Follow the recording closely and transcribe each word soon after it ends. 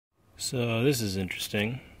So this is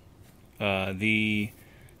interesting. The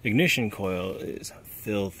ignition coil is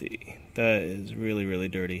filthy. That is really, really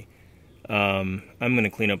dirty. I'm going to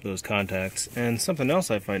clean up those contacts. And something else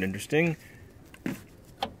I find interesting,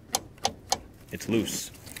 it's loose.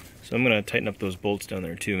 So I'm going to tighten up those bolts down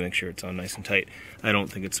there too, make sure it's on nice and tight. I don't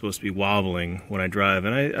think it's supposed to be wobbling when I drive,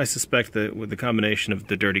 and I suspect that with the combination of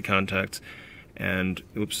the dirty contacts and,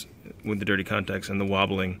 with the dirty contacts and the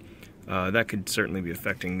wobbling, that could certainly be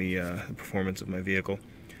affecting the performance of my vehicle.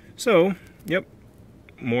 So, yep,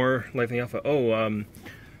 more Life in the Alpha. Oh,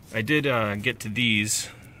 I did get to these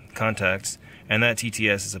contacts, and that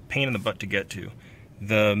TTS is a pain in the butt to get to.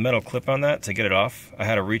 The metal clip on that, to get it off, I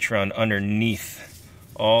had to reach around underneath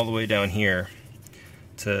all the way down here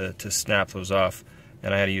to snap those off,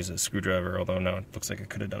 and I had to use a screwdriver, although now it looks like I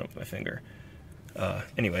could have done it with my finger.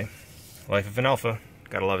 Anyway, Life of an Alpha,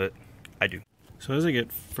 gotta love it. I do. So as I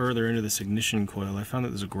get further into this ignition coil, I found that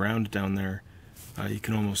there's a ground down there. You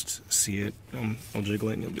can almost see it. I'll jiggle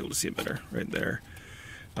it and you'll be able to see it better right there.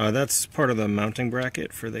 That's part of the mounting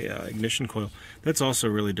bracket for the ignition coil. That's also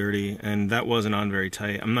really dirty, and that wasn't on very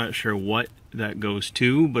tight. I'm not sure what that goes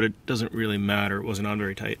to, but it doesn't really matter. It wasn't on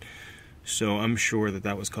very tight. So I'm sure that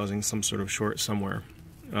that was causing some sort of short somewhere.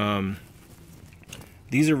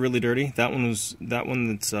 These are really dirty. That one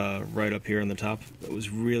that's right up here on the top, that was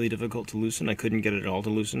really difficult to loosen. I couldn't get it at all to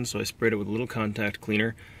loosen, so I sprayed it with a little contact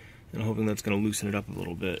cleaner, and I'm hoping that's going to loosen it up a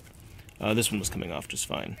little bit. This one was coming off just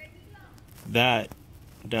fine. That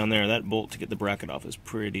down there, that bolt to get the bracket off is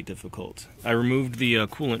pretty difficult. I removed the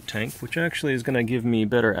coolant tank, which actually is going to give me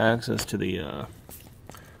better access to the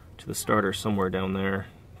starter somewhere down there.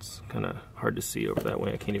 It's kind of hard to see over that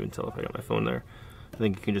way. I can't even tell if I got my phone there. I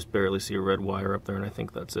think you can just barely see a red wire up there, and I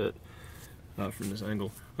think that's it from this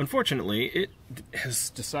angle. Unfortunately, it has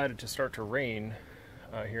decided to start to rain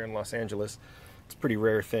here in Los Angeles. It's a pretty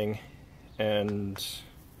rare thing, and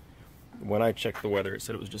when I checked the weather, it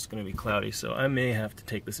said it was just going to be cloudy, so I may have to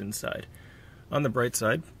take this inside. On the bright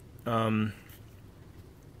side,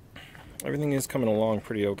 everything is coming along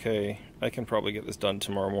pretty okay. I can probably get this done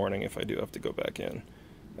tomorrow morning if I do have to go back in.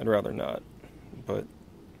 I'd rather not, but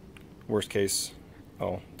worst case,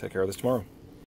 I'll take care of this tomorrow.